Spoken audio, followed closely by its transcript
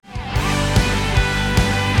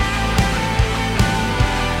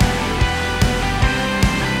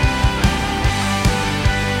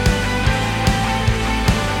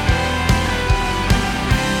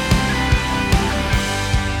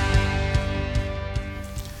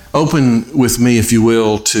Open with me, if you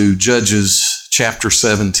will, to Judges chapter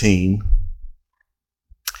 17.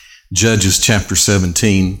 Judges chapter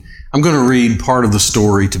 17. I'm going to read part of the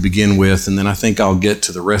story to begin with, and then I think I'll get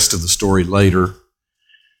to the rest of the story later.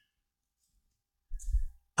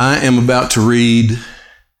 I am about to read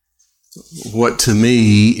what to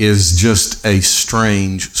me is just a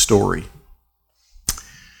strange story.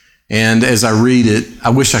 And as I read it,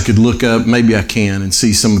 I wish I could look up, maybe I can, and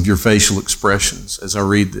see some of your facial expressions as I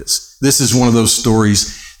read this. This is one of those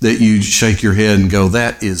stories that you shake your head and go,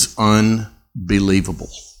 that is unbelievable.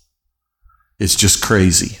 It's just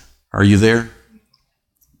crazy. Are you there?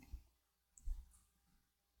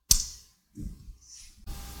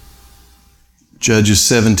 Judges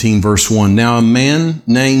 17, verse 1. Now a man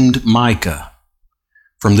named Micah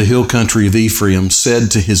from the hill country of Ephraim said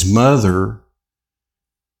to his mother,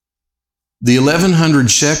 the 1,100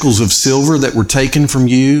 shekels of silver that were taken from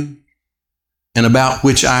you, and about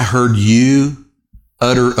which I heard you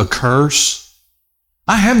utter a curse,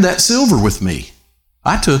 I have that silver with me.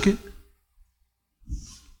 I took it.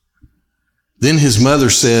 Then his mother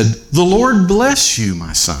said, the Lord bless you,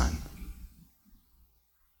 my son.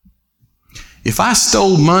 If I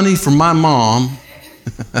stole money from my mom,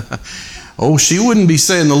 she wouldn't be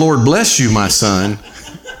saying, the Lord bless you, my son.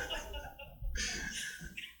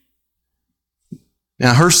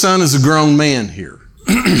 Now, her son is a grown man here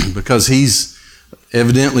because he's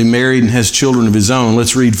evidently married and has children of his own.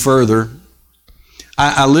 Let's read further.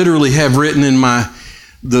 I literally have written in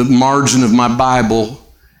the margin of my Bible,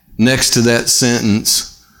 next to that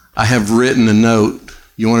sentence, I have written a note.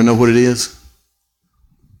 You want to know what it is?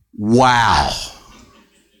 Wow.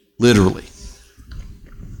 Literally.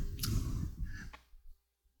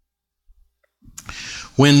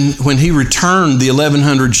 When he returned the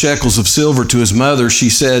 1,100 shekels of silver to his mother,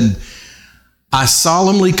 she said, I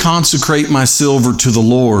solemnly consecrate my silver to the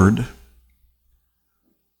Lord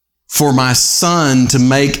for my son to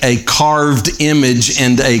make a carved image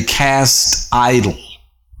and a cast idol.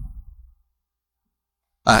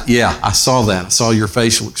 I saw that. I saw your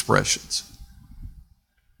facial expressions.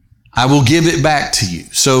 I will give it back to you.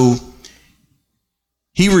 So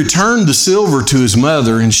he returned the silver to his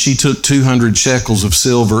mother, and she took 200 shekels of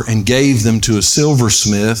silver and gave them to a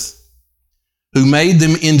silversmith who made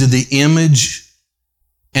them into the image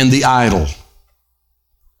and the idol.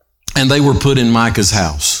 And they were put in Micah's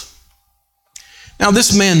house. Now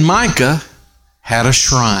this man Micah had a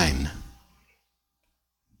shrine.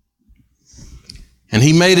 And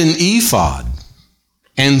he made an ephod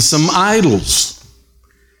and some idols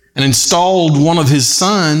and installed one of his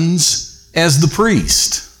sons as the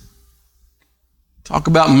priest. Talk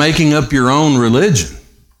about making up your own religion.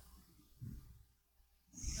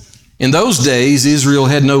 In those days, Israel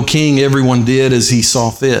had no king. Everyone did as he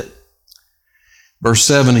saw fit. Verse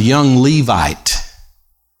 7, a young Levite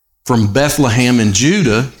from Bethlehem in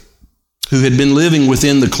Judah, who had been living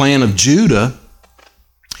within the clan of Judah,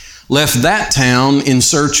 left that town in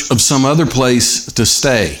search of some other place to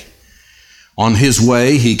stay. On his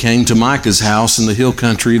way, he came to Micah's house in the hill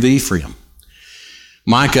country of Ephraim.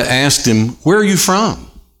 Micah asked him, where are you from?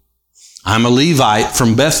 I'm a Levite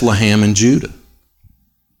from Bethlehem in Judah.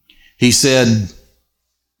 He said,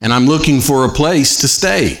 and I'm looking for a place to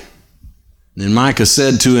stay. Then Micah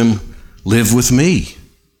said to him, live with me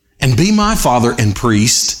and be my father and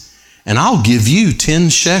priest, and I'll give you 10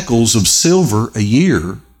 shekels of silver a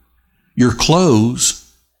year, your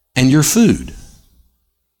clothes, and your food.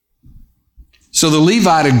 So the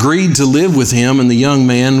Levite agreed to live with him, and the young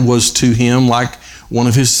man was to him like one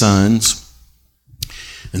of his sons.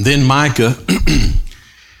 And then Micah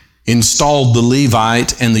installed the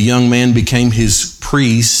Levite, and the young man became his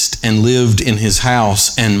priest and lived in his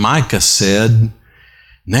house. And Micah said,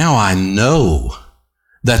 now I know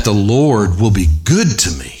that the Lord will be good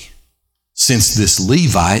to me, since this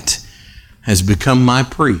Levite has become my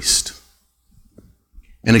priest.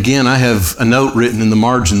 And again, I have a note written in the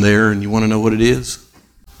margin there, and you want to know what it is?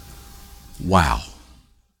 Wow.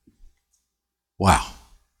 Wow.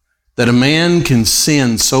 That a man can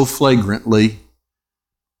sin so flagrantly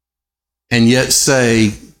and yet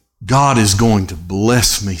say, God is going to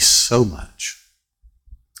bless me so much.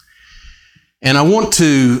 And I want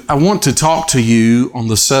to talk to you on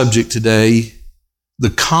the subject today,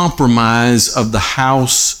 the compromise of the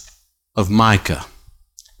house of Micah.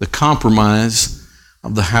 The compromise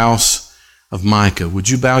of the house of Micah. Would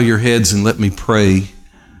you bow your heads and let me pray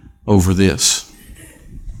over this?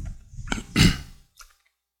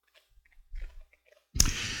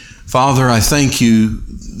 Father, I thank you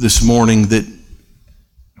this morning that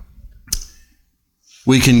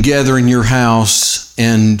we can gather in your house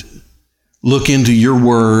and look into your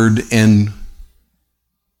word and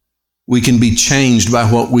we can be changed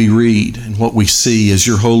by what we read and what we see as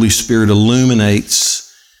your Holy Spirit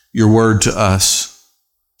illuminates your word to us.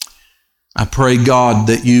 I pray, God,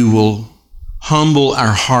 that you will humble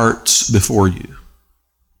our hearts before you.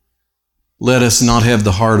 Let us not have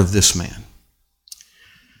the heart of this man.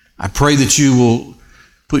 I pray that you will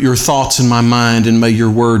put your thoughts in my mind and may your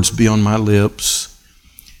words be on my lips,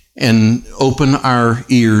 and open our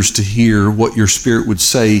ears to hear what your Spirit would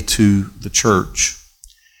say to the church.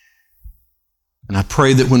 And I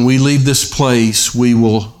pray that when we leave this place, we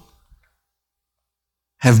will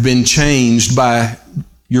have been changed by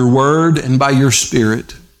your word and by your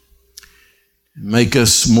Spirit. Make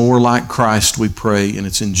us more like Christ, we pray, and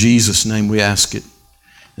it's in Jesus' name we ask it.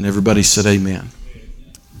 And everybody said amen.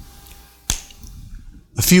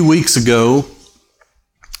 A few weeks ago,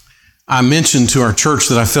 I mentioned to our church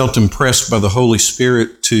that I felt impressed by the Holy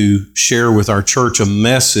Spirit to share with our church a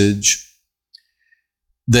message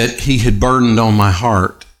that He had burdened on my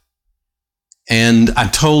heart. And I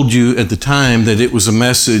told you at the time that it was a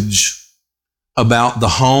message about the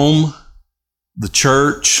home, the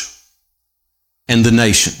church, and the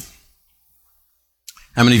nation.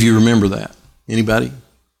 How many of you remember that? Anybody?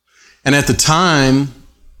 And at the time,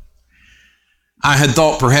 I had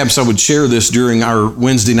thought perhaps I would share this during our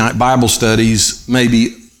Wednesday night Bible studies,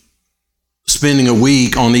 maybe spending a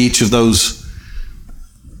week on each of those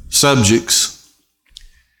subjects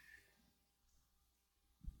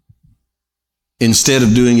instead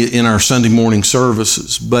of doing it in our Sunday morning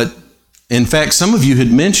services. But in fact, some of you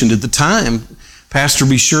had mentioned at the time, Pastor,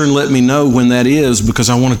 be sure and let me know when that is, because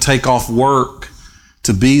I want to take off work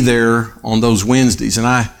to be there on those Wednesdays. And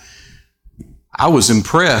I was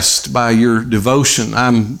impressed by your devotion.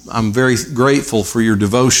 I'm very grateful for your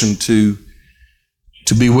devotion to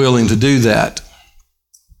be willing to do that.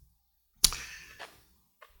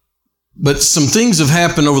 But some things have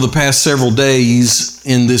happened over the past several days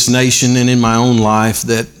in this nation and in my own life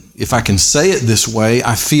that, if I can say it this way,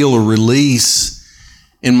 I feel a release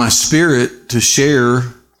in my spirit to share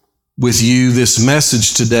with you this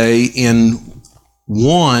message today in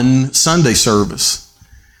one Sunday service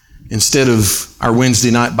instead of our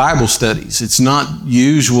Wednesday night Bible studies. It's not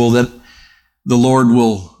usual that the Lord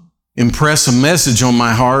will impress a message on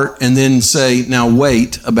my heart and then say, now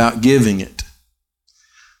wait about giving it.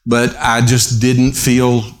 But I just didn't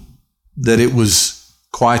feel that it was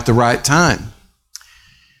quite the right time.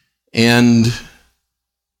 And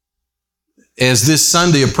as this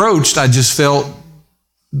Sunday approached, I just felt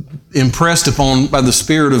impressed upon by the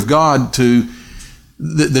Spirit of God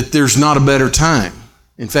that there's not a better time.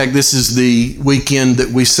 In fact, this is the weekend that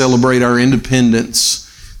we celebrate our independence.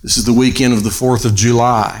 This is the weekend of the 4th of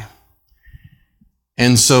July.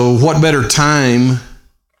 And so what better time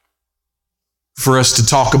for us to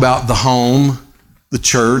talk about the home, the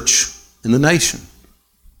church, and the nation?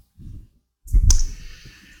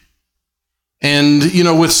 And,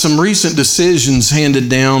 with some recent decisions handed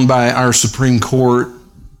down by our Supreme Court,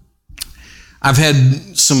 I've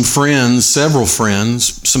had some friends, several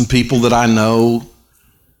friends, some people that I know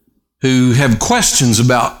who have questions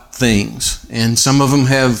about things. And some of them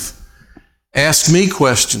have asked me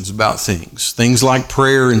questions about things like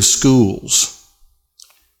prayer in schools.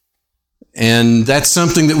 And that's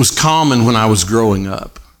something that was common when I was growing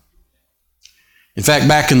up. In fact,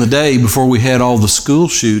 back in the day, before we had all the school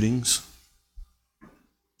shootings,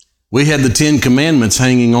 we had the 10 Commandments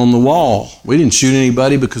hanging on the wall. We didn't shoot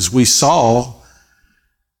anybody because we saw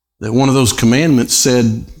that one of those commandments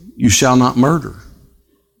said, you shall not murder.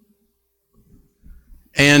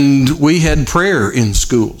 And we had prayer in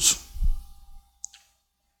schools.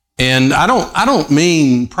 And I don't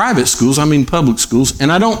mean private schools, I mean public schools. And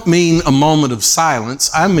I don't mean a moment of silence.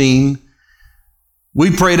 I mean,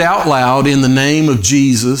 we prayed out loud in the name of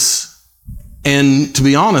Jesus. And to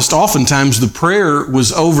be honest, oftentimes the prayer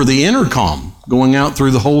was over the intercom going out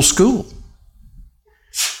through the whole school.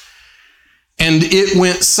 And it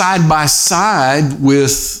went side by side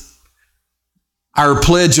with our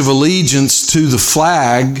pledge of allegiance to the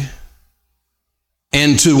flag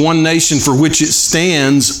and to one nation for which it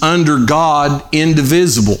stands, under God,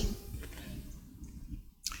 indivisible.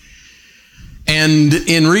 And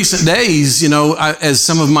in recent days, as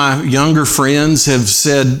some of my younger friends have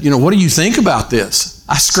said, what do you think about this?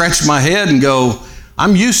 I scratch my head and go,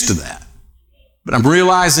 I'm used to that. But I'm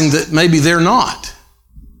realizing that maybe they're not.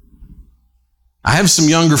 I have some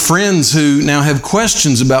younger friends who now have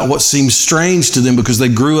questions about what seems strange to them because they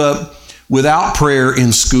grew up without prayer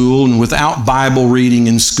in school and without Bible reading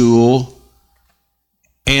in school.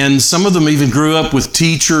 And some of them even grew up with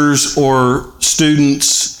teachers or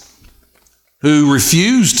students who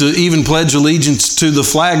refused to even pledge allegiance to the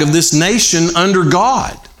flag of this nation under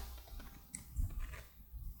God.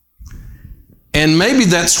 And maybe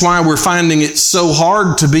that's why we're finding it so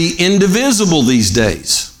hard to be indivisible these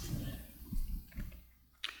days.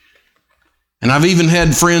 And I've even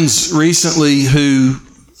had friends recently who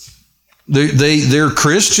they're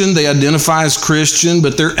Christian, they identify as Christian,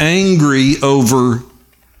 but they're angry over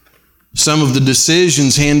some of the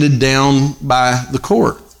decisions handed down by the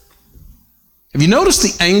court. Have you noticed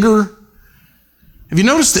the anger? Have you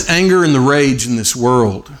noticed the anger and the rage in this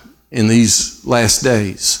world in these last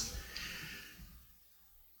days?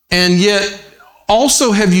 And yet,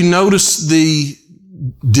 also have you noticed the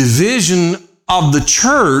division of the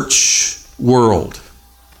church world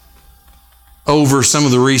over some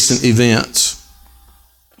of the recent events?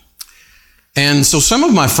 And so some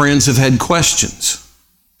of my friends have had questions.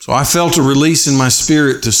 So I felt a release in my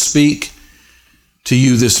spirit to speak to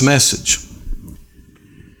you this message.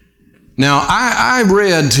 Now, I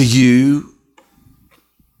read to you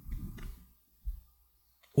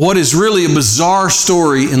what is really a bizarre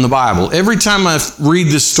story in the Bible. Every time I read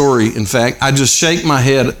this story, in fact, I just shake my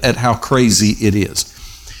head at how crazy it is.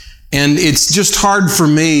 And it's just hard for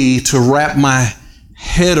me to wrap my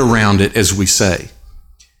head around it, as we say.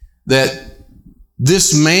 That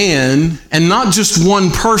this man, and not just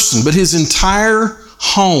one person, but his entire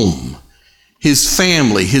home, his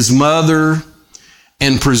family, his mother,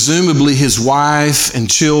 and presumably his wife and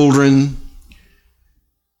children,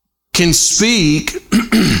 can speak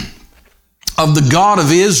of the God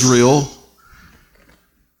of Israel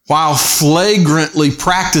while flagrantly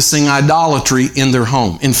practicing idolatry in their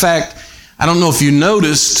home. In fact, I don't know if you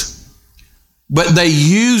noticed, but they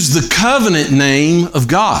use the covenant name of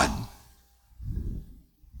God,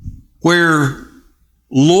 where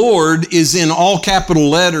Lord is in all capital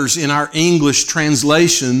letters in our English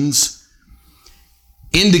translations,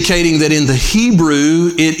 indicating that in the Hebrew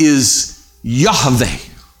it is Yahweh.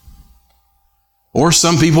 Or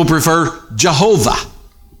some people prefer Jehovah.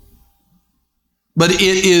 But it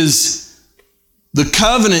is the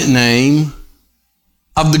covenant name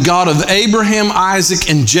of the God of Abraham, Isaac,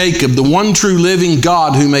 and Jacob, the one true living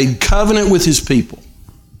God who made covenant with his people.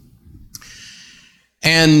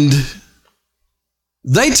 And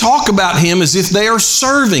they talk about him as if they are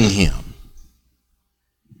serving him,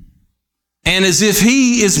 and as if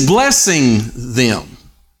he is blessing them,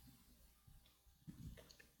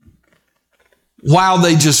 while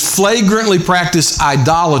they just flagrantly practice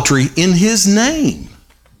idolatry in his name.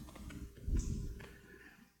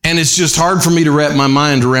 And it's just hard for me to wrap my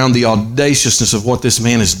mind around the audaciousness of what this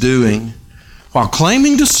man is doing while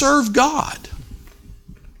claiming to serve God.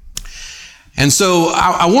 And so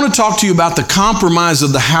I want to talk to you about the compromise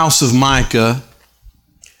of the house of Micah,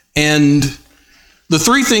 and the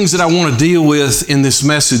three things that I want to deal with in this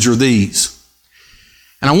message are these.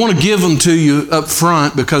 And I want to give them to you up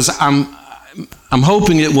front because I'm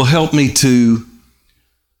hoping it will help me to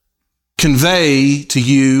convey to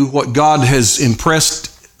you what God has impressed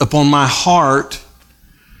upon my heart.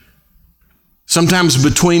 Sometimes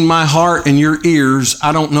between my heart and your ears,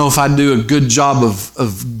 I don't know if I do a good job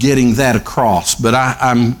of getting that across, but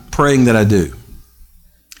I'm praying that I do.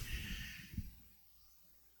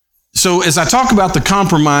 So as I talk about the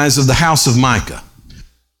compromise of the house of Micah,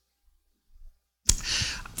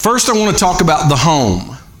 first I want to talk about the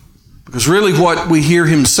home. Because really what we hear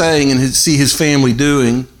him saying and see his family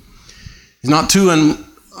doing is not too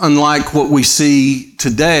unlike what we see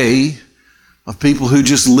today of people who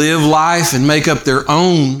just live life and make up their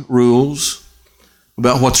own rules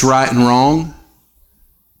about what's right and wrong.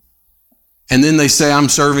 And then they say, I'm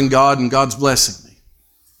serving God and God's blessing me.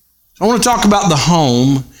 So I want to talk about the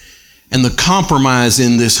home and the compromise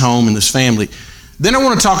in this home and this family. Then I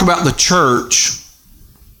want to talk about the church.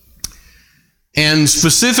 And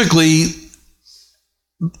specifically,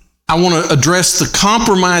 I want to address the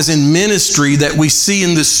compromise in ministry that we see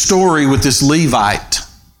in this story with this Levite,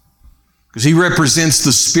 because he represents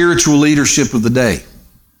the spiritual leadership of the day.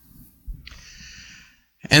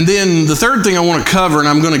 And then the third thing I want to cover, and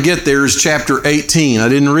I'm going to get there, is chapter 18. I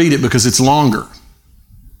didn't read it because it's longer.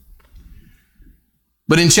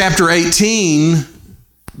 But in chapter 18,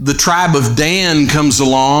 the tribe of Dan comes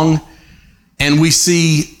along, and we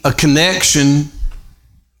see a connection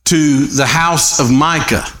to the house of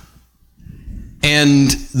Micah.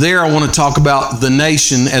 And there I want to talk about the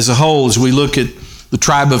nation as a whole as we look at the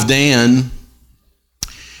tribe of Dan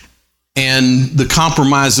and the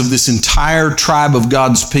compromise of this entire tribe of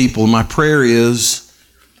God's people. My prayer is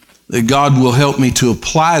that God will help me to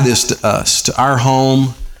apply this to us, to our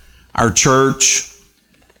home, our church,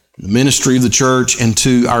 the ministry of the church, and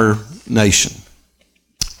to our nation.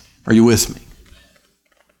 Are you with me?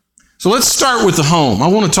 So let's start with the home. I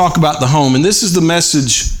want to talk about the home, and this is the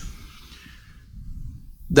message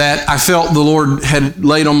that I felt the Lord had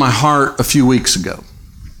laid on my heart a few weeks ago.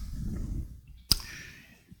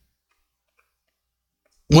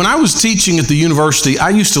 When I was teaching at the university, I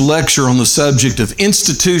used to lecture on the subject of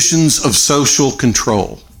institutions of social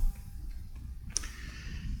control.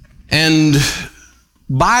 And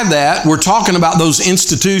by that, we're talking about those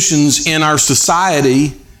institutions in our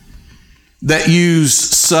society that use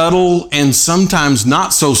subtle and sometimes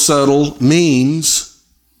not so subtle means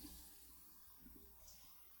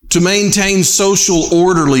to maintain social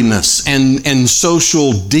orderliness and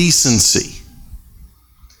social decency.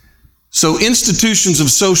 So institutions of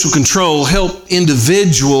social control help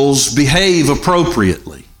individuals behave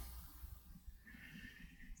appropriately.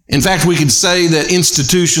 In fact, we could say that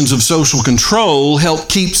institutions of social control help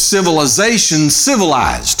keep civilization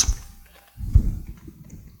civilized.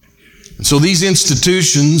 And so these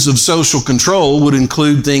institutions of social control would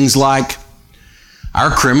include things like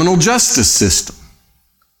our criminal justice system.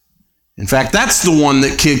 In fact, that's the one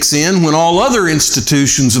that kicks in when all other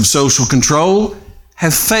institutions of social control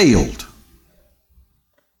have failed.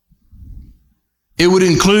 It would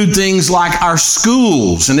include things like our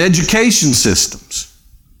schools and education systems.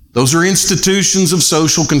 Those are institutions of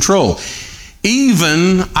social control.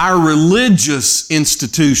 Even our religious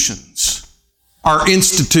institutions are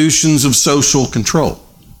institutions of social control.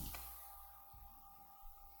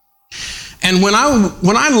 And when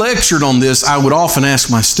I lectured on this, I would often ask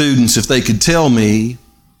my students if they could tell me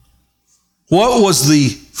what was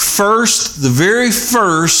the very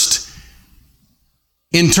first,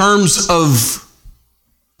 in terms of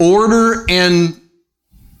order and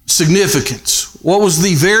significance, what was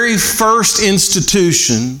the very first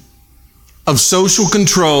institution of social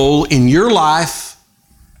control in your life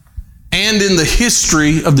and in the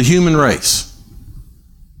history of the human race?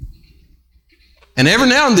 And every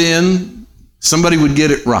now and then, somebody would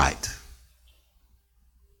get it right.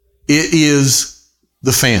 It is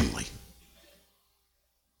the family.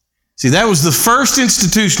 See, that was the first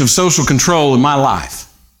institution of social control in my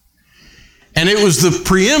life. And it was the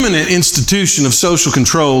preeminent institution of social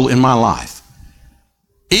control in my life.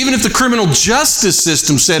 Even if the criminal justice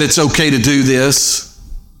system said it's okay to do this,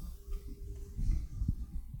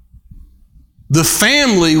 the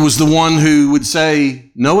family was the one who would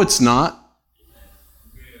say, no, it's not.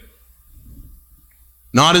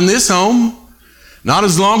 Not in this home. Not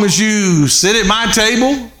as long as you sit at my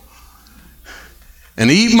table and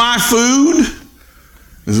eat my food,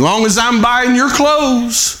 as long as I'm buying your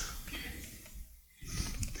clothes.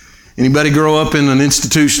 Anybody grow up in an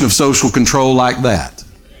institution of social control like that?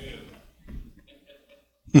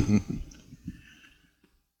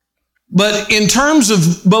 But in terms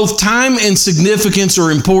of both time and significance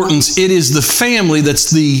or importance, it is the family that's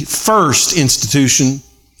the first institution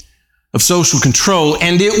of social control,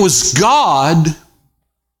 and it was God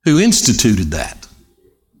who instituted that.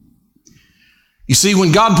 You see,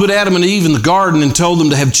 when God put Adam and Eve in the garden and told them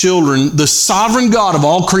to have children, the sovereign God of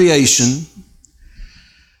all creation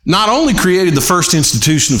not only created the first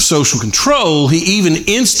institution of social control, He even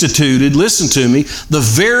instituted, listen to me, the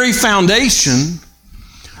very foundation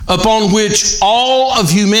upon which all of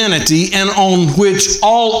humanity and on which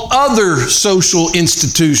all other social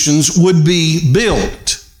institutions would be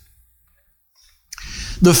built.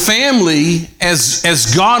 The family,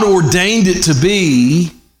 as God ordained it to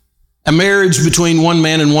be, a marriage between one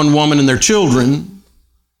man and one woman and their children.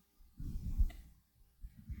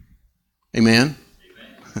 Amen.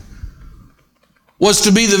 Was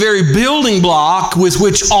to be the very building block with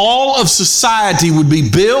which all of society would be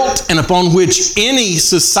built and upon which any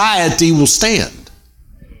society will stand.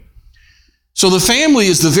 So the family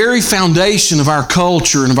is the very foundation of our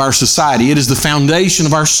culture and of our society. It is the foundation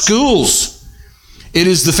of our schools. It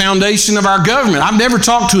is the foundation of our government. I've never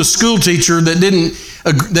talked to a school teacher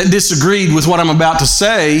that disagreed with what I'm about to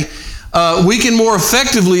say. We can more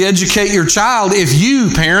effectively educate your child if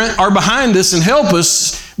you, parent, are behind us and help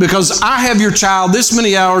us, because I have your child this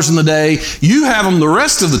many hours in the day. You have them the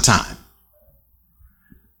rest of the time.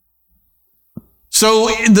 So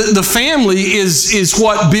the family is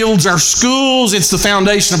what builds our schools. It's the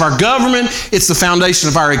foundation of our government. It's the foundation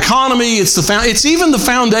of our economy. It's even the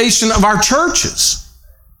foundation of our churches.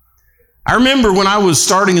 I remember when I was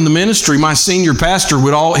starting in the ministry, my senior pastor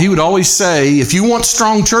would always say, if you want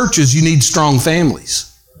strong churches, you need strong families.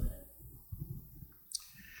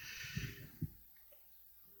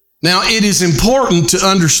 Now, it is important to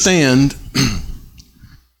understand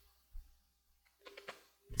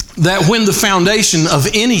that when the foundation of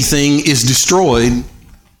anything is destroyed,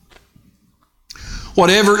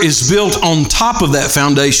 whatever is built on top of that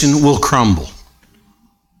foundation will crumble.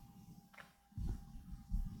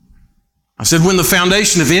 I said, when the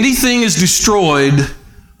foundation of anything is destroyed,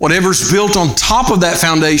 whatever's built on top of that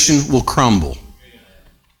foundation will crumble.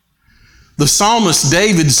 The psalmist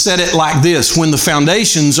David said it like this: when the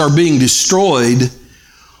foundations are being destroyed,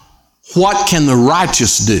 what can the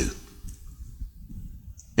righteous do?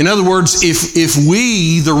 In other words, if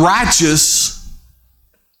we, the righteous,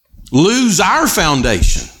 lose our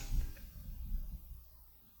foundation,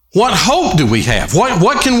 what hope do we have?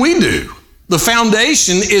 What can we do? The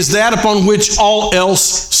foundation is that upon which all else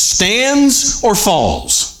stands or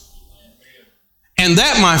falls. And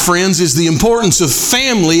that, my friends, is the importance of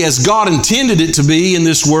family as God intended it to be in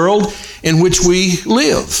this world in which we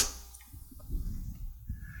live.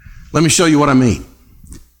 Let me show you what I mean.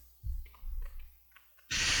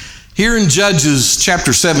 Here in Judges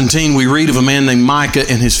chapter 17, we read of a man named Micah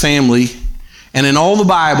and his family. And in all the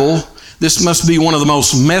Bible, this must be one of the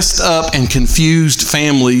most messed up and confused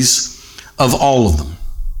families of all of them.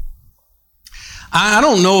 I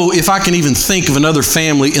don't know if I can even think of another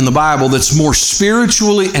family in the Bible that's more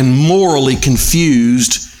spiritually and morally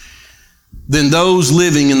confused than those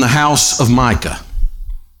living in the house of Micah.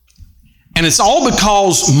 And it's all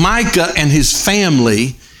because Micah and his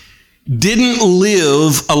family didn't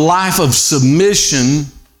live a life of submission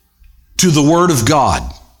to the Word of God.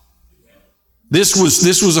 This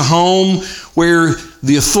was a home where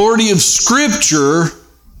the authority of Scripture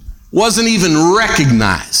wasn't even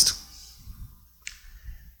recognized.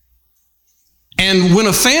 And when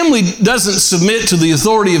a family doesn't submit to the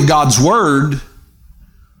authority of God's Word,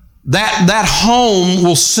 that home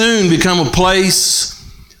will soon become a place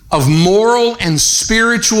of moral and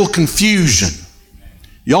spiritual confusion.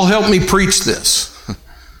 Y'all help me preach this.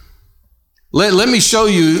 Let me show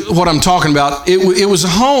you what I'm talking about. It was a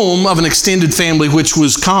home of an extended family, which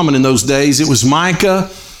was common in those days. It was Micah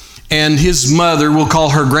and his mother, we'll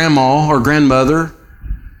call her grandma or grandmother,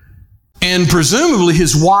 and presumably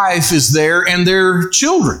his wife is there and their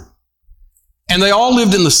children. And they all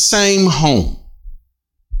lived in the same home.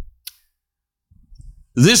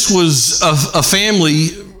 This was a family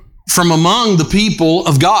from among the people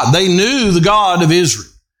of God. They knew the God of Israel.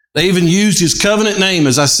 They even used His covenant name,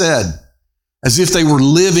 as I said, as if they were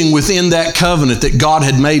living within that covenant that God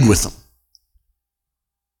had made with them.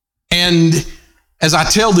 And as I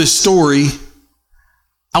tell this story,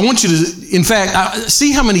 I want you to, in fact,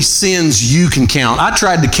 see how many sins you can count. I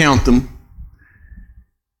tried to count them.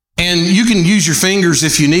 And you can use your fingers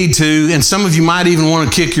if you need to, and some of you might even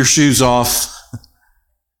want to kick your shoes off.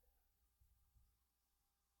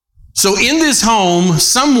 So in this home,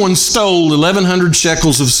 someone stole 1,100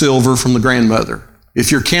 shekels of silver from the grandmother.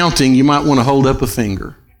 If you're counting, you might want to hold up a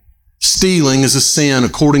finger. Stealing is a sin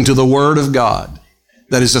according to the Word of God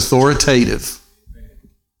that is authoritative.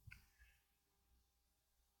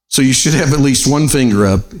 So you should have at least one finger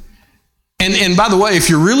up. And by the way, if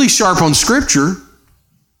you're really sharp on Scripture,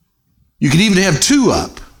 you could even have two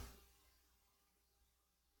up.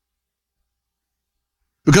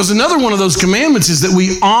 Because another one of those commandments is that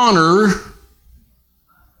we honor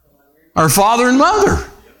our father and mother.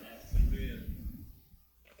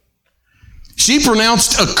 She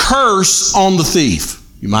pronounced a curse on the thief.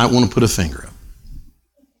 You might want to put a finger up.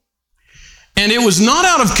 And it was not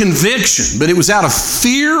out of conviction, but it was out of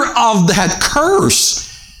fear of that curse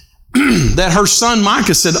that her son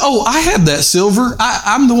Micah said, "Oh, I have that silver.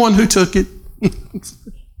 I'm the one who took it."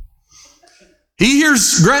 He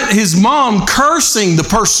hears his mom cursing the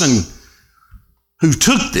person who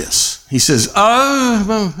took this. He says,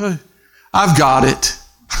 "Oh, I've got it.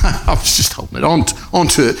 I was just holding it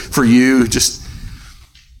onto it for you."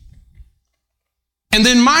 And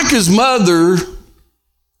then Micah's mother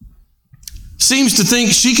seems to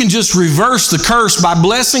think she can just reverse the curse by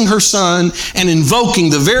blessing her son and invoking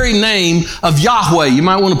the very name of Yahweh. You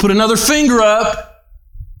might want to put another finger up,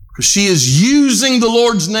 because she is using the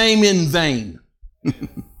Lord's name in vain.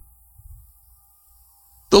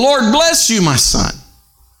 "The Lord bless you, my son."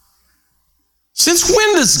 Since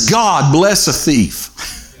when does God bless a thief?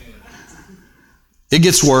 It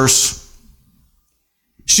gets worse.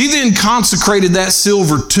 She then consecrated that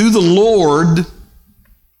silver to the Lord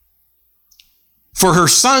for her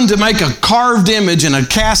son to make a carved image and a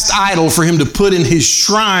cast idol for him to put in his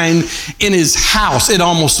shrine in his house. It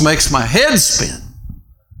almost makes my head spin.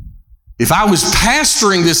 If I was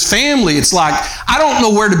pastoring this family, it's like, I don't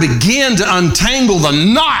know where to begin to untangle the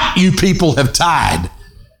knot you people have tied.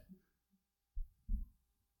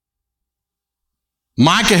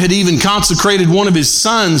 Micah had even consecrated one of his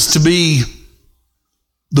sons to be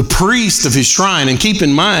the priest of his shrine. And keep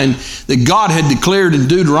in mind that God had declared in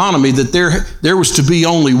Deuteronomy that there was to be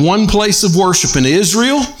only one place of worship in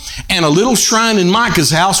Israel, and a little shrine in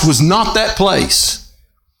Micah's house was not that place.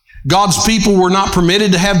 God's people were not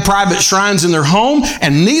permitted to have private shrines in their home,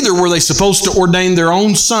 and neither were they supposed to ordain their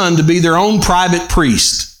own son to be their own private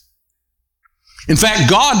priest. In fact,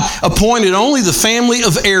 God appointed only the family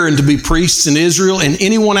of Aaron to be priests in Israel, and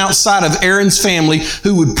anyone outside of Aaron's family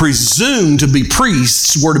who would presume to be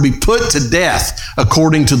priests were to be put to death,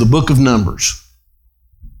 according to the book of Numbers.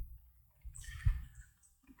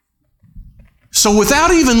 So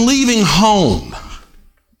without even leaving home,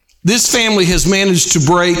 this family has managed to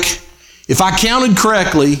break, if I counted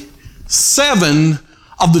correctly, 7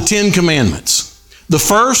 of the 10 commandments. The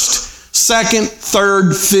first, second,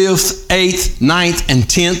 third, fifth, 8th, 9th, and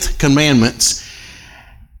 10th commandments.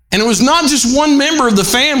 And it was not just one member of the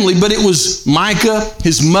family, but it was Micah,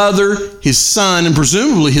 his mother, his son, and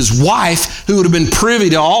presumably his wife, who would have been privy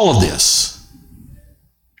to all of this.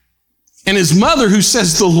 And his mother, who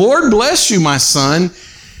says, "The Lord bless you, my son,"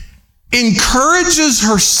 encourages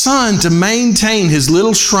her son to maintain his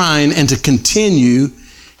little shrine and to continue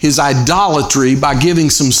his idolatry by giving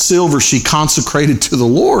some silver she consecrated to the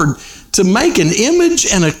Lord to make an image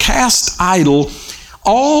and a cast idol,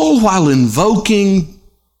 all while invoking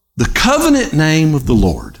the covenant name of the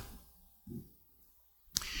Lord.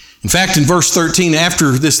 In fact, in verse 13,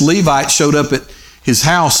 after this Levite showed up at his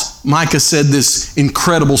house, Micah said this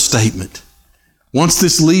incredible statement. Once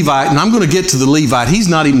this Levite, and I'm going to get to the Levite, he's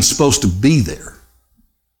not even supposed to be there.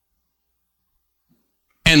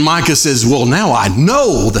 And Micah says, "Well, now I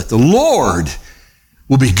know that the Lord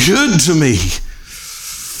will be good to me."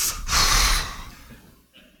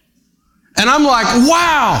 And I'm like,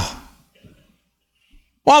 wow.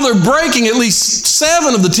 While they're breaking at least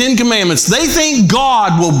 7 of the 10 commandments, they think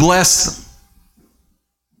God will bless them.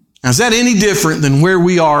 Now, is that any different than where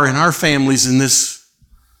we are in our families in this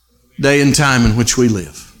day and time in which we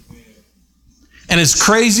live? And as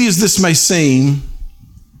crazy as this may seem,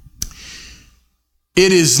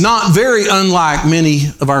 it is not very unlike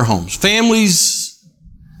many of our homes. Families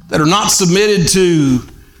that are not submitted to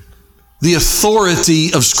the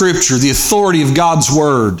authority of Scripture, the authority of God's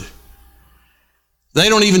Word. They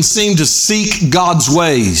don't even seem to seek God's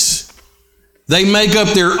ways. They make up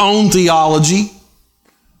their own theology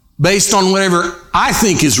based on whatever I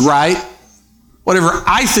think is right, whatever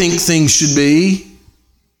I think things should be.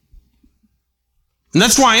 And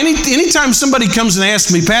that's why anytime somebody comes and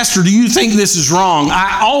asks me, "Pastor, do you think this is wrong?"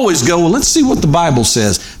 I always go, "Well, let's see what the Bible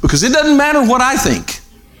says," because it doesn't matter what I think.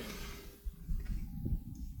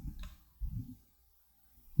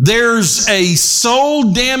 There's a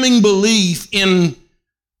soul-damning belief in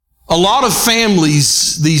a lot of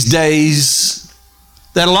families these days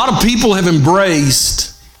that a lot of people have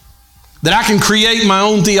embraced, that I can create my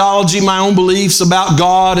own theology, my own beliefs about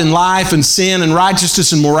God and life and sin and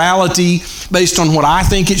righteousness and morality based on what I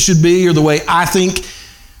think it should be or the way I think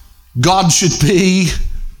God should be,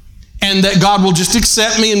 and that God will just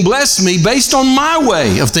accept me and bless me based on my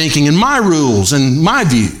way of thinking and my rules and my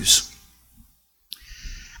views.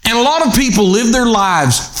 And a lot of people live their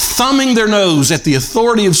lives thumbing their nose at the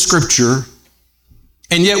authority of Scripture,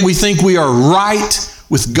 and yet we think we are right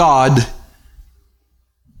with God.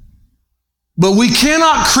 But we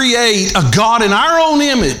cannot create a God in our own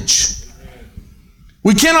image.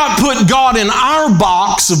 We cannot put God in our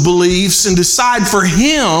box of beliefs and decide for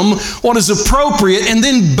Him what is appropriate and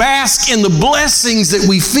then bask in the blessings that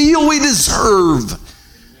we feel we deserve.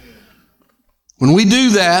 When we do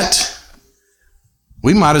that,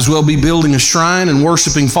 we might as well be building a shrine and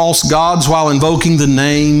worshiping false gods while invoking the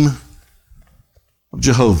name of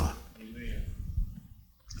Jehovah.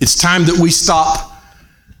 It's time that we stop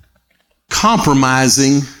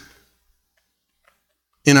compromising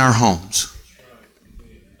in our homes.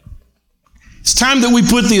 It's time that we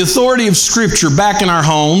put the authority of Scripture back in our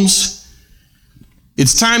homes.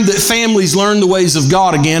 It's time that families learn the ways of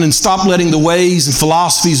God again and stop letting the ways and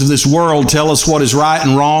philosophies of this world tell us what is right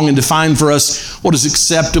and wrong and define for us what is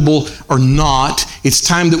acceptable or not. It's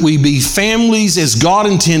time that we be families as God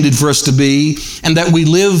intended for us to be, and that we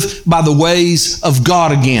live by the ways of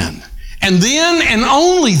God again. And then, and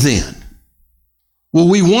only then, will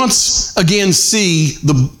we once again see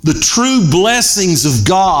the true blessings of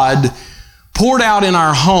God poured out in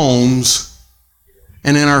our homes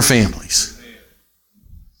and in our families.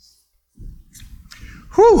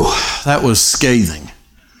 Whew, that was scathing.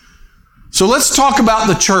 So let's talk about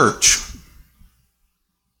the church.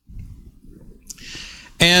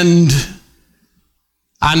 And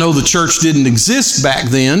I know the church didn't exist back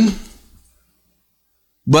then,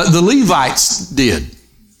 but the Levites did.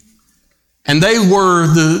 And they were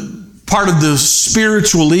the part of the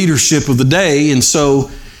spiritual leadership of the day. And so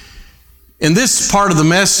in this part of the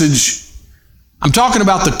message, I'm talking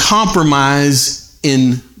about the compromise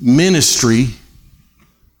in ministry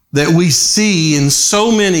that we see in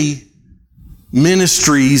so many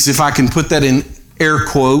ministries, if I can put that in air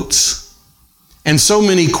quotes, and so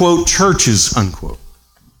many, quote, churches, unquote.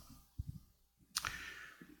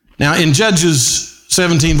 Now, in Judges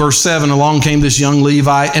 17, verse 7, along came this young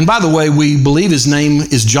Levite. And by the way, we believe his name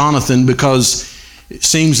is Jonathan because it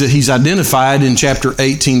seems that he's identified in chapter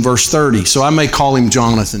 18, verse 30. So I may call him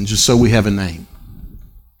Jonathan just so we have a name.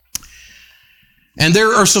 And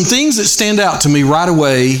there are some things that stand out to me right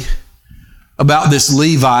away about this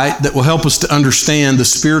Levite that will help us to understand the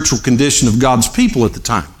spiritual condition of God's people at the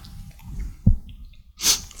time.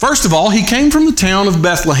 First of all, he came from the town of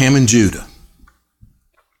Bethlehem in Judah.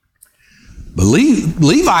 But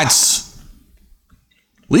Levites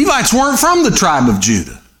weren't from the tribe of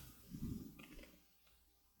Judah.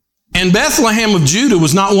 And Bethlehem of Judah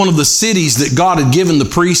was not one of the cities that God had given the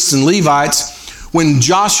priests and Levites when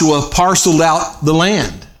Joshua parceled out the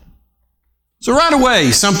land. So right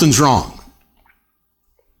away, something's wrong.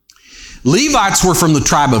 Levites were from the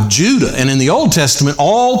tribe of Judah, and in the Old Testament,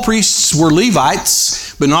 all priests were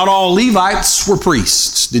Levites, but not all Levites were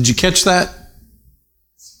priests. Did you catch that?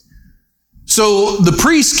 So the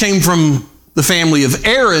priests came from the family of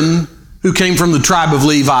Aaron, who came from the tribe of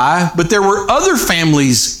Levi, but there were other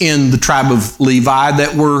families in the tribe of Levi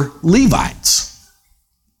that were Levites,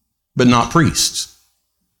 but not priests.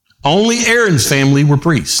 Only Aaron's family were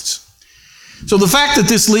priests. So the fact that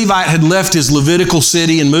this Levite had left his Levitical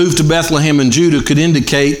city and moved to Bethlehem in Judah could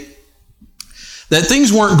indicate that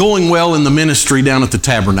things weren't going well in the ministry down at the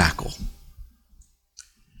tabernacle.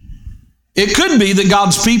 It could be that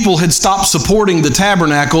God's people had stopped supporting the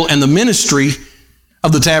tabernacle and the ministry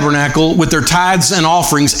of the tabernacle with their tithes and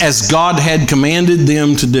offerings as God had commanded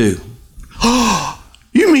them to do. Oh,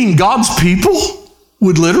 you mean God's people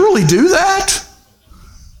would literally do that?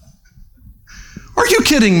 Are you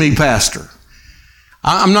kidding me, Pastor?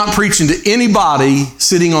 I'm not preaching to anybody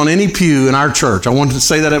sitting on any pew in our church. I wanted to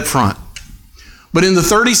say that up front. But in the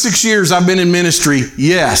 36 years I've been in ministry,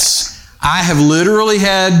 yes, I have literally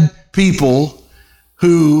had people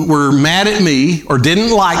who were mad at me or didn't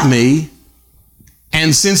like me,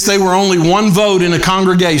 and since they were only one vote in a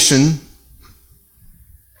congregation,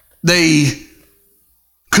 they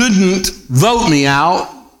couldn't vote me out,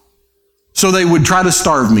 so they would try to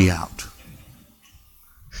starve me out.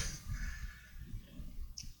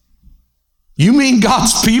 You mean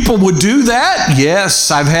God's people would do that?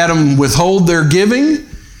 Yes, I've had them withhold their giving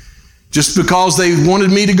just because they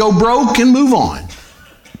wanted me to go broke and move on.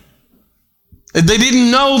 They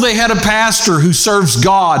didn't know they had a pastor who serves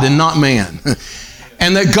God and not man,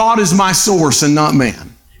 and that God is my source and not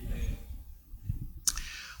man.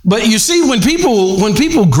 But you see, when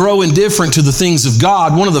people grow indifferent to the things of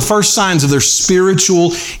God, one of the first signs of their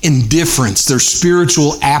spiritual indifference, their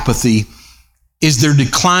spiritual apathy, is their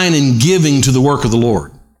decline in giving to the work of the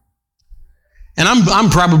Lord. And I'm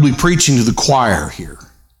probably preaching to the choir here.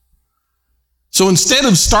 So instead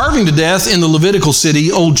of starving to death in the Levitical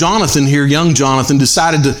city, old Jonathan here, young Jonathan,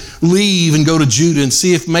 decided to leave and go to Judah and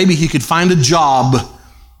see if maybe he could find a job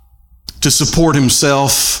to support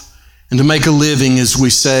himself and to make a living, as we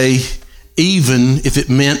say, even if it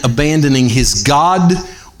meant abandoning his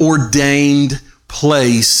God-ordained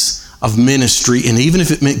place of ministry, and even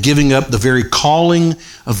if it meant giving up the very calling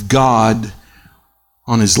of God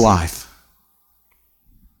on his life.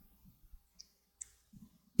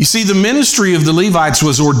 You see, the ministry of the Levites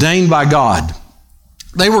was ordained by God.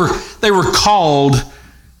 They were called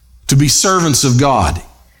to be servants of God.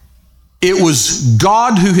 It was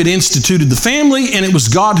God who had instituted the family, and it was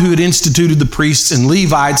God who had instituted the priests and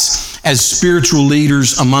Levites as spiritual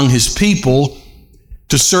leaders among his people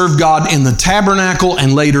to serve God in the tabernacle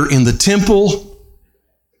and later in the temple.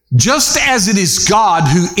 Just as it is God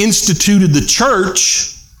who instituted the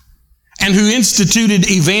church and who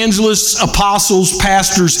instituted evangelists, apostles,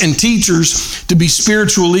 pastors, and teachers to be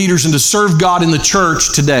spiritual leaders and to serve God in the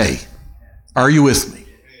church today. Are you with me?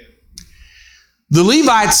 The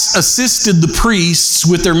Levites assisted the priests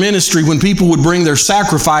with their ministry when people would bring their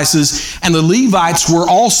sacrifices, and the Levites were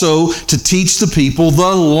also to teach the people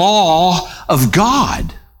the law of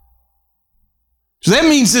God. So that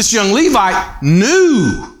means this young Levite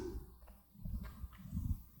knew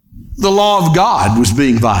the law of God was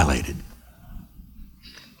being violated.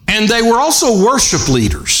 And they were also worship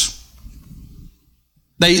leaders.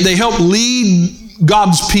 They helped lead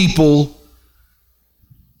God's people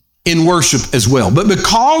in worship as well. But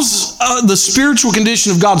because the spiritual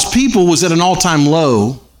condition of God's people was at an all-time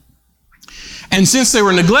low, and since they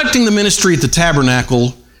were neglecting the ministry at the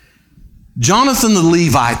tabernacle, Jonathan the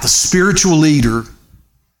Levite, the spiritual leader,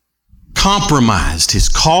 compromised his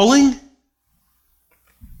calling,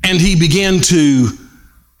 and he began to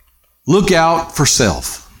look out for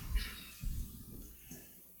self.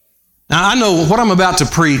 Now, I know what I'm about to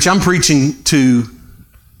preach. I'm preaching to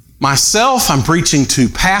myself. I'm preaching to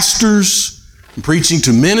pastors. I'm preaching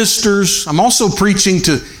to ministers. I'm also preaching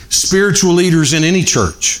to spiritual leaders in any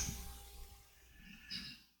church.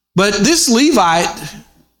 But this Levite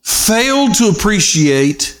failed to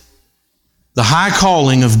appreciate the high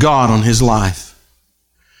calling of God on his life.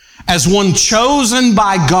 As one chosen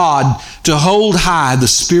by God to hold high the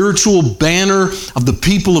spiritual banner of the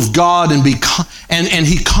people of God, and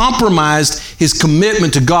he compromised his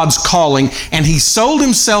commitment to God's calling, and he sold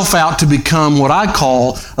himself out to become what I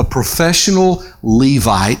call a professional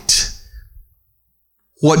Levite,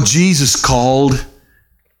 what Jesus called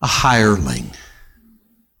a hireling.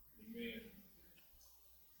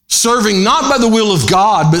 Serving not by the will of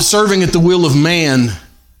God, but serving at the will of man.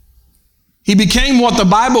 He became what the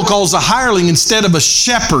Bible calls a hireling instead of a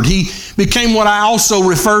shepherd. He became what I also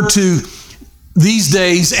refer to these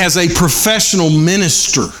days as a professional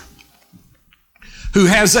minister who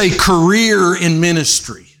has a career in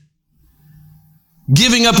ministry.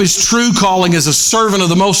 Giving up his true calling as a servant of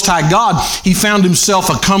the Most High God, he found himself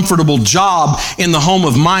a comfortable job in the home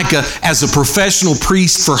of Micah as a professional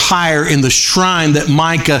priest for hire in the shrine that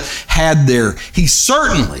Micah had there. He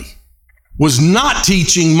certainly was not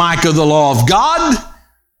teaching Micah the law of God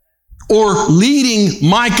or leading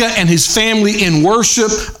Micah and his family in worship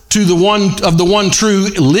to the one true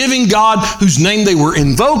living God whose name they were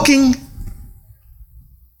invoking.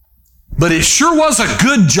 But it sure was a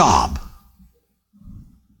good job,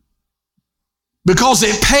 because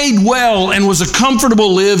it paid well and was a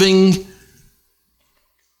comfortable living.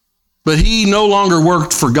 But he no longer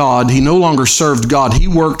worked for God. He no longer served God. He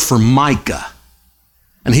worked for Micah.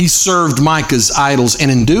 And he served Micah's idols. And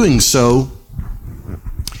in doing so,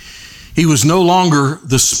 he was no longer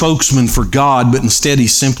the spokesman for God, but instead he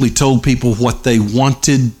simply told people what they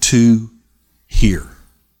wanted to hear.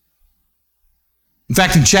 In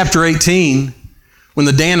fact, in chapter 18, when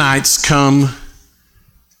the Danites come,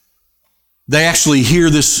 they actually hear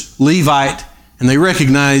this Levite and they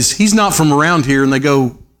recognize he's not from around here, and they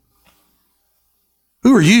go,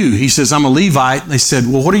 "Who are you?" He says, "I'm a Levite." They said,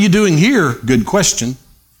 "Well, what are you doing here?" Good question.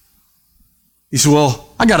 He said, "Well,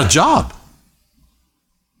 I got a job.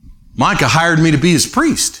 Micah hired me to be his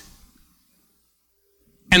priest."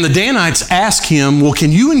 And the Danites ask him, "Well,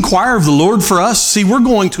 can you inquire of the Lord for us? See, we're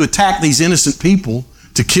going to attack these innocent people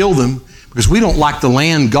to kill them because we don't like the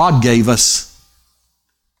land God gave us."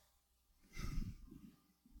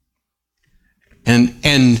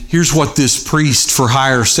 And here's what this priest for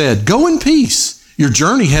hire said: "Go in peace. Your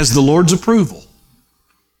journey has the Lord's approval."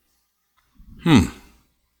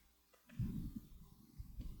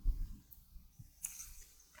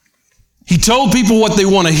 He told people what they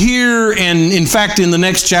want to hear, and in fact, in the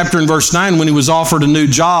next chapter, in verse 9, when he was offered a new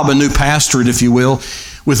job, a new pastorate, if you will,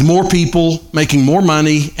 with more people, making more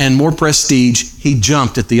money and more prestige, he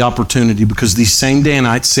jumped at the opportunity because these same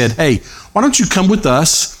Danites said, "Hey, why don't you come with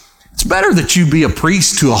us? It's better that you be a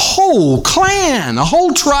priest to a whole clan, a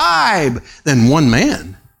whole tribe, than one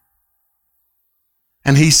man."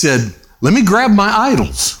 And he said, "Let me grab my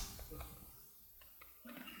idols."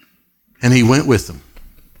 And he went with them.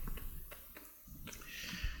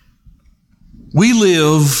 We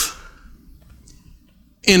live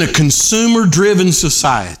in a consumer-driven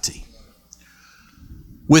society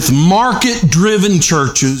with market-driven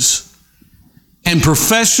churches and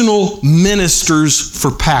professional ministers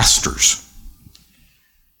for pastors.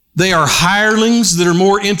 They are hirelings that are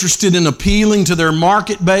more interested in appealing to their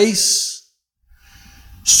market base,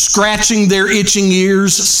 scratching their itching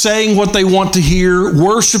ears, saying what they want to hear,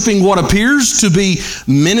 worshiping what appears to be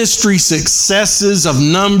ministry successes of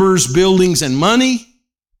numbers, buildings, and money.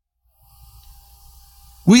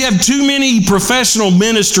 We have too many professional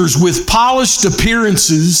ministers with polished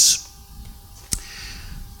appearances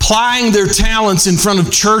plying their talents in front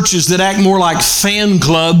of churches that act more like fan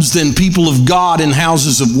clubs than people of God in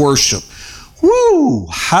houses of worship. Woo!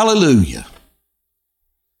 Hallelujah.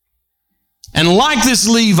 And like this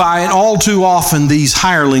Levite, all too often these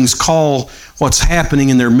hirelings call what's happening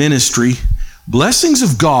in their ministry blessings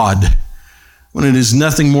of God, when it is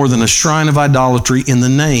nothing more than a shrine of idolatry in the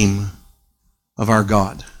name of our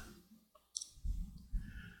God.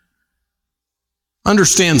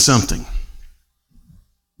 Understand something.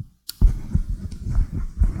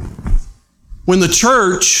 When the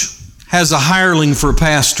church has a hireling for a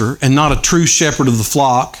pastor and not a true shepherd of the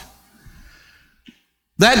flock,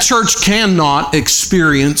 that church cannot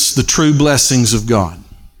experience the true blessings of God.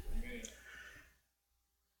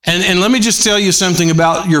 And let me just tell you something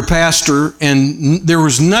about your pastor, and there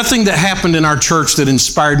was nothing that happened in our church that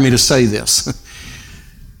inspired me to say this.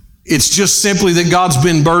 It's just simply that God's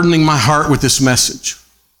been burdening my heart with this message.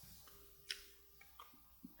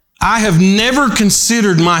 I have never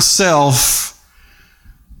considered myself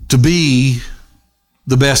to be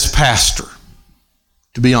the best pastor,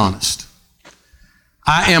 to be honest.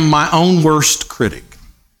 I am my own worst critic.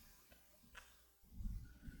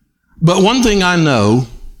 But one thing I know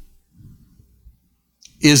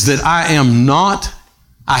is that I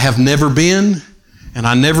have never been, and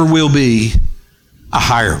I never will be, a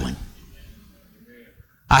hireling.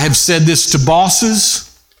 I have said this to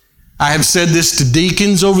bosses. I have said this to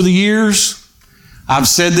deacons over the years. I've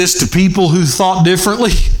said this to people who thought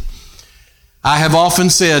differently. I have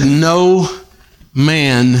often said, no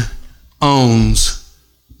man owns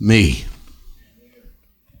me.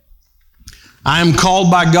 I am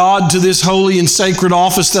called by God to this holy and sacred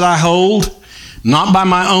office that I hold, not by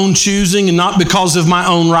my own choosing and not because of my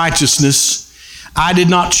own righteousness. I did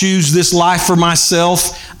not choose this life for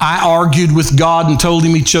myself. I argued with God and told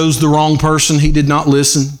him he chose the wrong person. He did not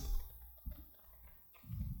listen.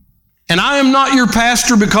 And I am not your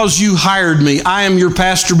pastor because you hired me. I am your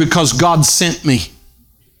pastor because God sent me.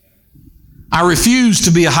 I refuse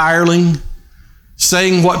to be a hireling,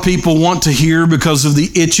 saying what people want to hear because of the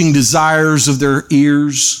itching desires of their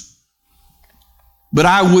ears. But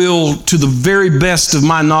I will, to the very best of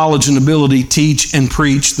my knowledge and ability, teach and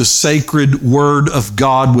preach the sacred Word of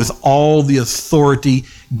God with all the authority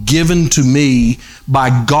given to me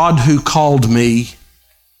by God who called me,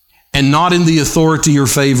 and not in the authority or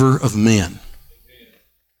favor of men.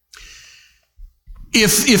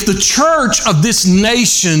 If the church of this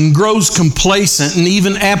nation grows complacent and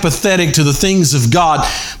even apathetic to the things of God,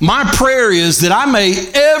 my prayer is that I may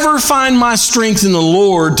ever find my strength in the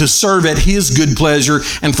Lord to serve at His good pleasure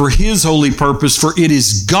and for His holy purpose, for it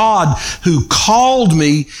is God who called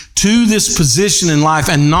me to this position in life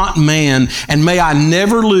and not man, and may I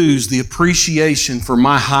never lose the appreciation for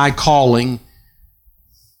my high calling.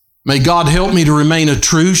 May God help me to remain a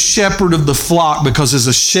true shepherd of the flock, because as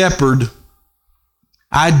a shepherd,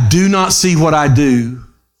 I do not see what I do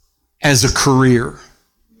as a career.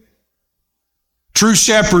 True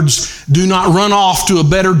shepherds do not run off to a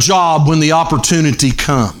better job when the opportunity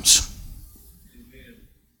comes.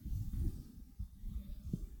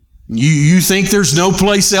 You think there's no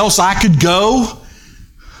place else I could go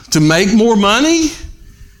to make more money?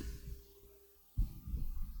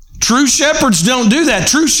 True shepherds don't do that.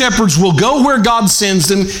 True shepherds will go where God sends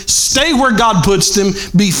them, stay where God puts them,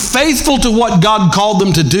 be faithful to what God called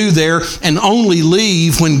them to do there, and only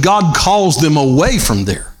leave when God calls them away from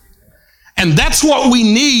there. And that's what we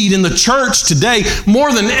need in the church today.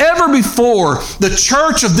 More than ever before, the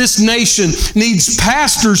church of this nation needs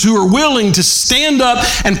pastors who are willing to stand up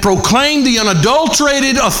and proclaim the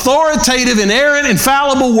unadulterated, authoritative, inerrant,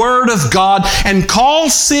 infallible Word of God and call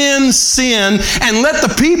sin, sin, and let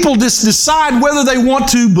the people just decide whether they want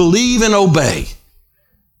to believe and obey.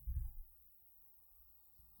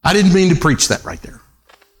 I didn't mean to preach that right there.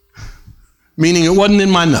 Meaning it wasn't in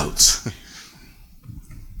my notes.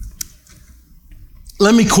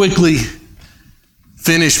 Let me quickly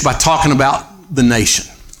finish by talking about the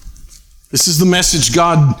nation. This is the message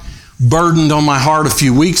God burdened on my heart a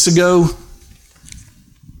few weeks ago.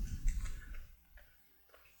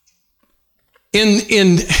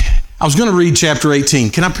 I was going to read chapter 18.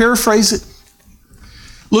 Can I paraphrase it?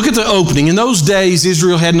 Look at the opening. In those days,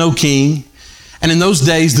 Israel had no king. And in those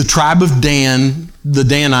days, the tribe of Dan, the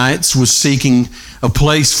Danites, was seeking a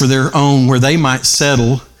place for their own where they might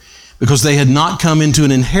settle, because they had not come into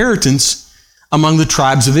an inheritance among the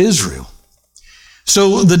tribes of Israel.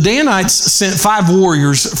 So the Danites sent 5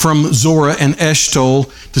 warriors from Zorah and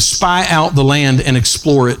Eshtaol to spy out the land and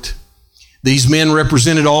explore it. These men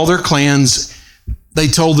represented all their clans. They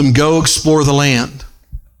told them, go explore the land.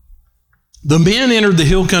 The men entered the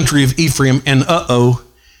hill country of Ephraim, and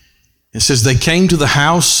it says they came to the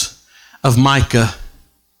house of Micah,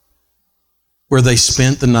 where they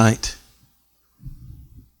spent the night.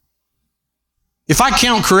 If I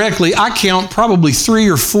count correctly, I count probably 3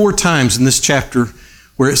 or 4 times in this chapter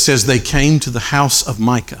where it says they came to the house of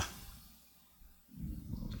Micah.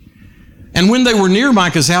 And when they were near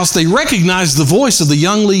Micah's house, they recognized the voice of the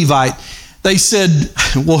young Levite. They said,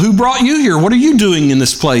 well, who brought you here? What are you doing in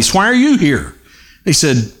this place? Why are you here? He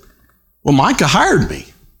said, well, Micah hired me.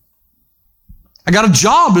 I got a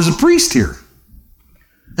job as a priest here.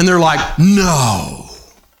 And they're like, no.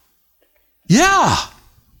 Yeah.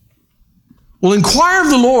 Well, inquire of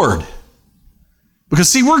the Lord. Because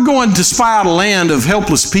see, we're going to spy out a land of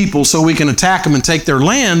helpless people so we can attack them and take their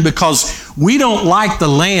land because we don't like the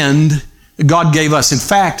land that God gave us. In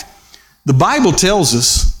fact, the Bible tells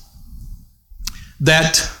us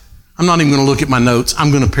that, I'm not even going to look at my notes, I'm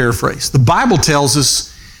going to paraphrase. The Bible tells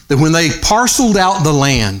us that when they parceled out the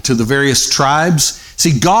land to the various tribes,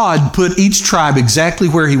 see, God put each tribe exactly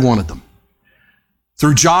where He wanted them.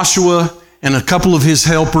 Through Joshua and a couple of his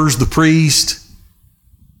helpers, the priest.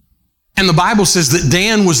 And the Bible says that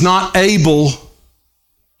Dan was not able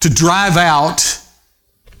to drive out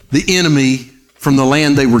the enemy from the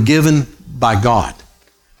land they were given by God.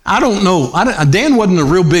 I don't know. Dan wasn't a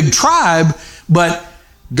real big tribe, but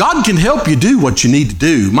God can help you do what you need to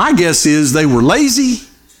do. My guess is they were lazy,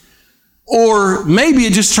 or maybe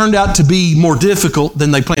it just turned out to be more difficult than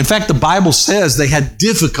they planned. In fact, the Bible says they had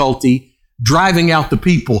difficulty driving out the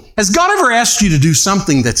people. Has God ever asked you to do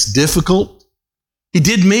something that's difficult? He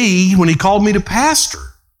did me when He called me to pastor.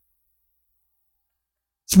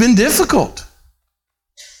 It's been difficult.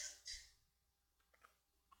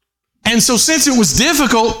 And so since it was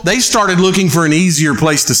difficult, they started looking for an easier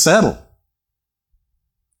place to settle.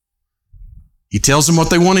 He tells them what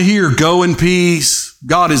they want to hear. Go in peace.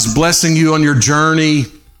 God is blessing you on your journey.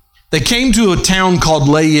 They came to a town called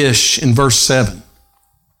Laish in verse 7.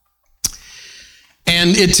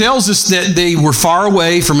 And it tells us that they were far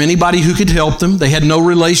away from anybody who could help them. They had no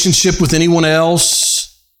relationship with anyone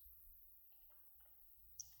else.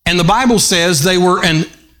 And the Bible says they were a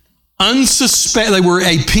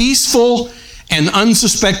peaceful and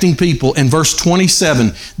unsuspecting people. In verse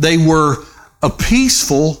 27, they were a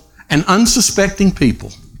peaceful and unsuspecting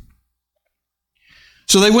people.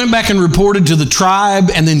 So they went back and reported to the tribe,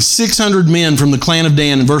 and then 600 men from the clan of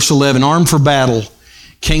Dan, in verse 11, armed for battle,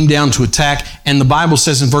 came down to attack. And the Bible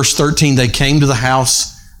says in verse 13, they came to the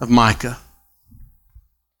house of Micah.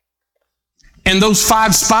 And those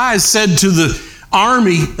 5 spies said to the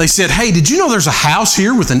army, they said, hey, did you know there's a house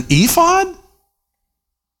here with an ephod?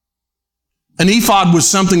 An ephod was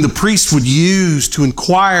something the priest would use to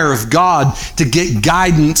inquire of God to get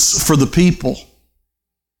guidance for the people.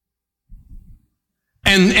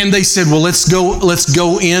 And they said, well, let's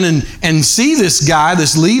go in and see this guy,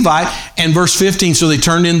 this Levite. And verse 15, so they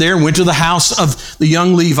turned in there and went to the house of the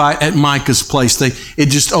young Levite at Micah's place. It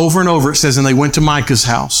just over and over, it says, and they went to Micah's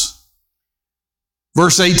house.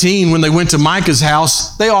 Verse 18, when they went to Micah's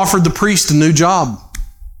house, they offered the priest a new job.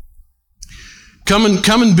 Come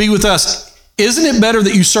and be with us. Isn't it better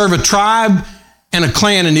that you serve a tribe and a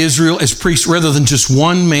clan in Israel as priests rather than just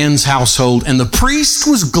one man's household? And the priest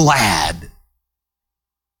was glad.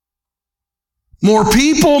 More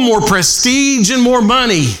people, more prestige, and more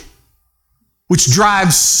money, which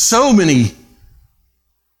drives so many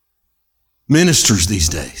ministers these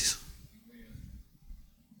days.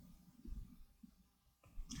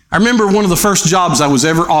 I remember one of the first jobs I was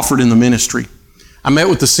ever offered in the ministry. I met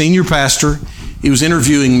with the senior pastor. He was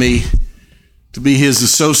interviewing me to be his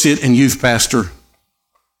associate and youth pastor.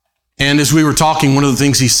 And as we were talking, one of the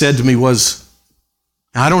things he said to me was,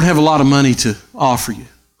 I don't have a lot of money to offer you.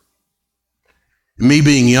 And me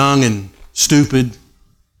being young and stupid,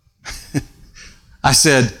 I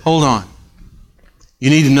said, hold on. You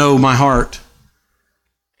need to know my heart.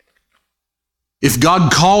 If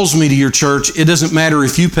God calls me to your church, it doesn't matter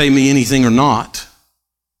if you pay me anything or not.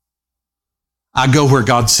 I go where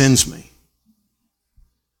God sends me.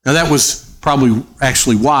 Now that was probably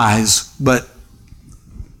actually wise, but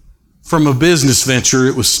from a business venture,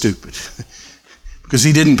 it was stupid because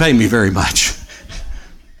he didn't pay me very much.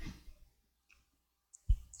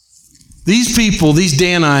 These people, these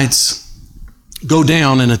Danites, go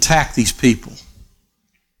down and attack these people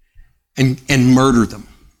and murder them.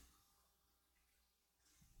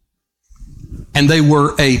 And they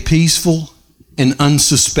were a peaceful and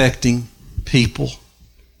unsuspecting people.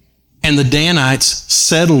 And the Danites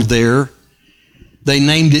settled there. They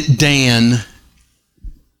named it Dan.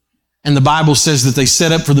 And the Bible says that they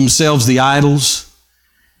set up for themselves the idols.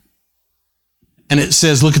 And it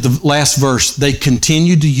says, look at the last verse, they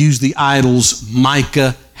continued to use the idols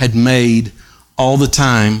Micah had made all the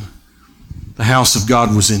time the house of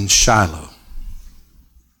God was in Shiloh.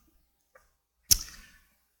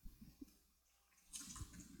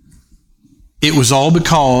 It was all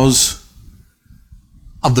because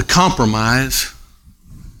of the compromise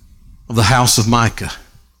of the house of Micah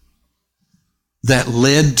that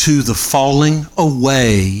led to the falling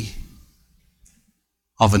away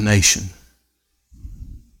of a nation.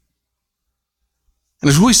 And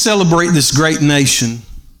as we celebrate this great nation,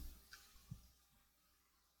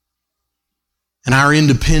 and our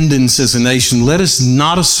independence as a nation, let us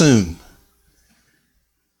not assume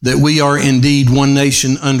that we are indeed one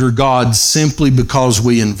nation under God simply because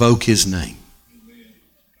we invoke His name.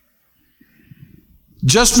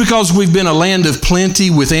 Just because we've been a land of plenty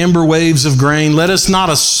with amber waves of grain, let us not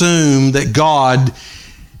assume that God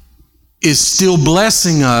is still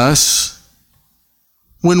blessing us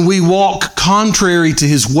when we walk contrary to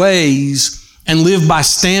His ways and live by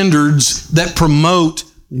standards that promote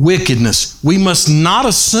wickedness. We must not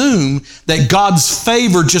assume that God's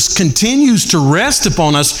favor just continues to rest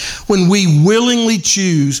upon us when we willingly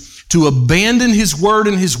choose to abandon His word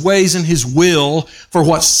and His ways and His will for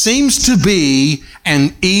what seems to be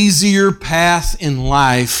an easier path in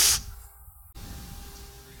life.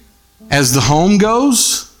 As the home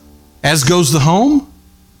goes, as goes the home,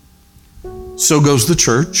 so goes the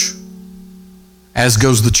church. As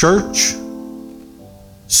goes the church,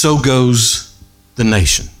 so goes the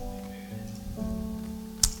nation.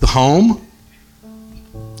 The home,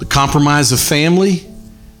 the compromise of family,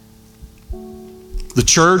 the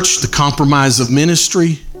church, the compromise of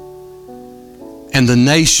ministry, and the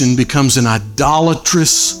nation becomes an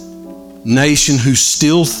idolatrous nation who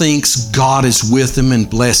still thinks God is with them and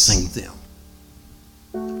blessing them.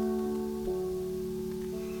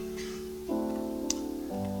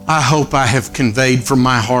 I hope I have conveyed from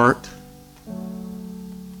my heart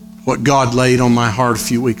what God laid on my heart a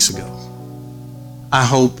few weeks ago. I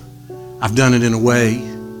hope I've done it in a way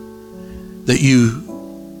that you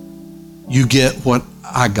get what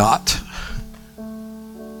I got.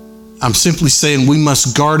 I'm simply saying we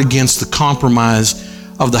must guard against the compromise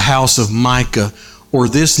of the house of Micah, or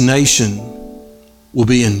this nation will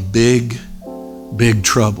be in big, big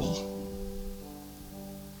trouble.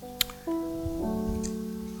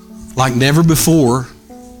 Like never before,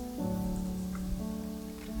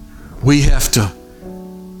 we have to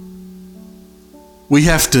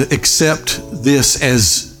accept this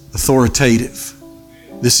as authoritative.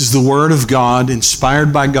 This is the Word of God,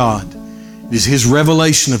 inspired by God. It is His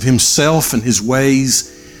revelation of Himself and His ways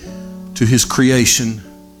to His creation,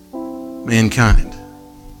 mankind.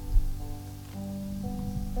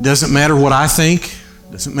 It doesn't matter what I think.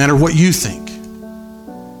 It doesn't matter what you think.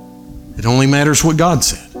 It only matters what God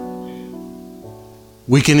said.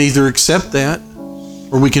 We can either accept that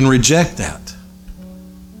or we can reject that.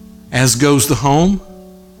 As goes the home,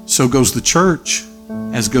 so goes the church.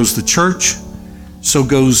 As goes the church, so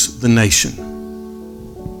goes the nation.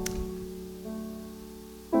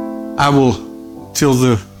 I will, till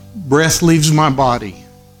the breath leaves my body,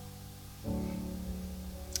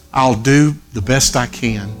 I'll do the best I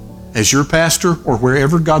can as your pastor or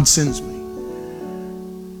wherever God sends me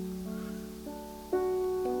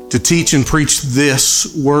to teach and preach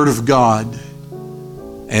this Word of God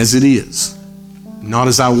as it is, not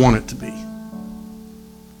as I want it to be.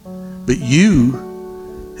 But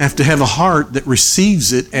you have to have a heart that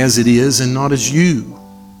receives it as it is and not as you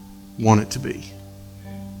want it to be.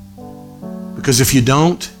 Because if you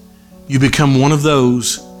don't, you become one of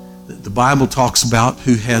those that the Bible talks about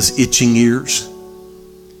who has itching ears.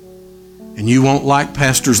 And you won't like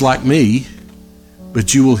pastors like me,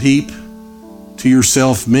 but you will heap to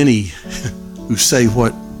yourself many who say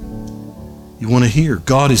what you want to hear.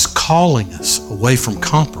 God is calling us away from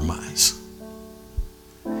compromise.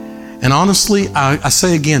 And honestly, I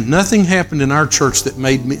say again, nothing happened in our church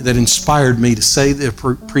that inspired me to say that,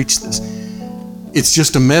 preach this. It's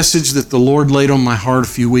just a message that the Lord laid on my heart a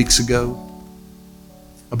few weeks ago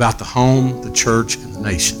about the home, the church, and the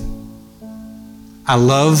nation. I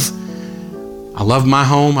love my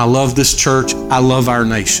home. I love this church. I love our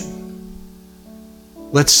nation.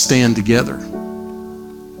 Let's stand together.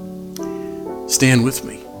 Stand with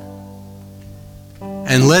me.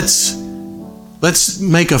 And let's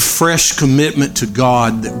make a fresh commitment to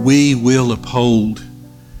God that we will uphold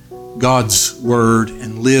God's word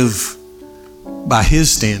and live by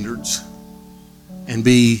His standards and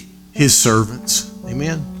be His servants.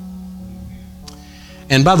 Amen.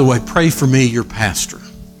 And by the way, pray for me, your pastor,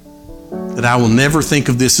 that I will never think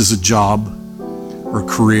of this as a job or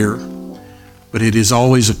career, but it is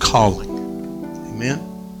always a calling. Amen.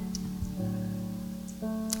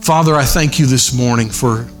 Father, I thank you this morning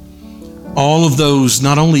for all of those,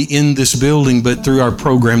 not only in this building, but through our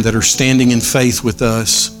program, that are standing in faith with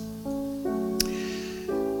us.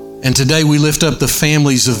 And today we lift up the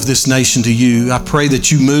families of this nation to you. I pray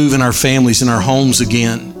that you move in our families and our homes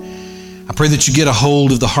again. I pray that you get a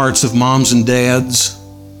hold of the hearts of moms and dads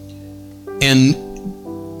and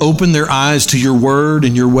open their eyes to your word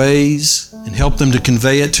and your ways and help them to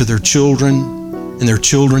convey it to their children and their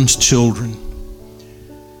children's children.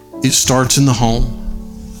 It starts in the home.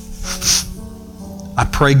 I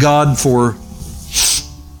pray, God, for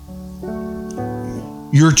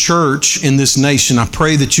your church in this nation. I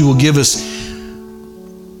pray that you will give us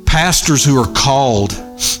pastors who are called,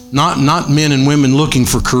 not men and women looking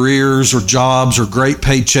for careers or jobs or great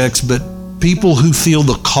paychecks, but people who feel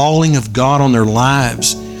the calling of God on their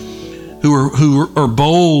lives, who are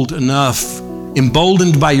bold enough,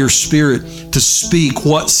 emboldened by your Spirit to speak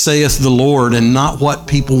what saith the Lord and not what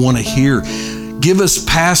people want to hear. Give us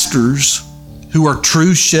pastors who are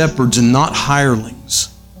true shepherds and not hirelings.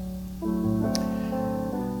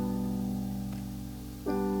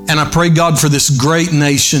 And I pray, God, for this great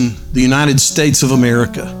nation, the United States of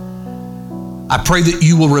America. I pray that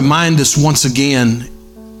you will remind us once again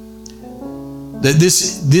that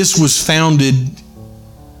this was founded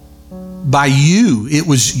by you. It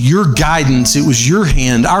was your guidance. It was your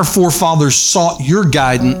hand. Our forefathers sought your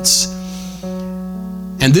guidance.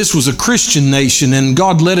 And this was a Christian nation. And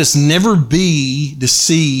God, let us never be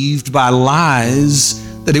deceived by lies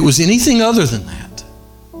that it was anything other than that.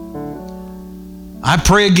 I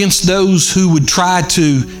pray against those who would try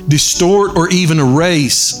to distort or even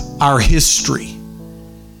erase our history.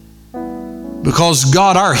 Because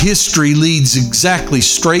God, our history leads exactly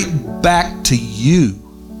straight back to you.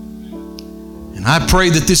 And I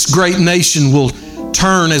pray that this great nation will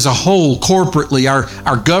turn as a whole corporately,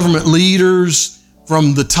 our government leaders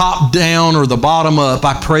from the top down or the bottom up.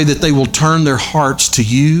 I pray that they will turn their hearts to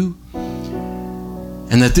you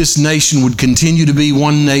and that this nation would continue to be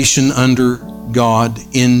one nation under God,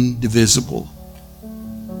 indivisible.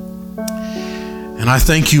 And I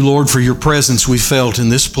thank you, Lord, for your presence we felt in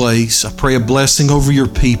this place. I pray a blessing over your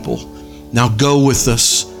people. Now go with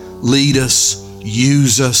us, lead us,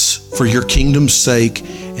 use us for your kingdom's sake.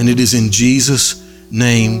 And it is in Jesus'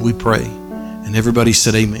 name we pray. And everybody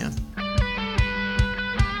said amen.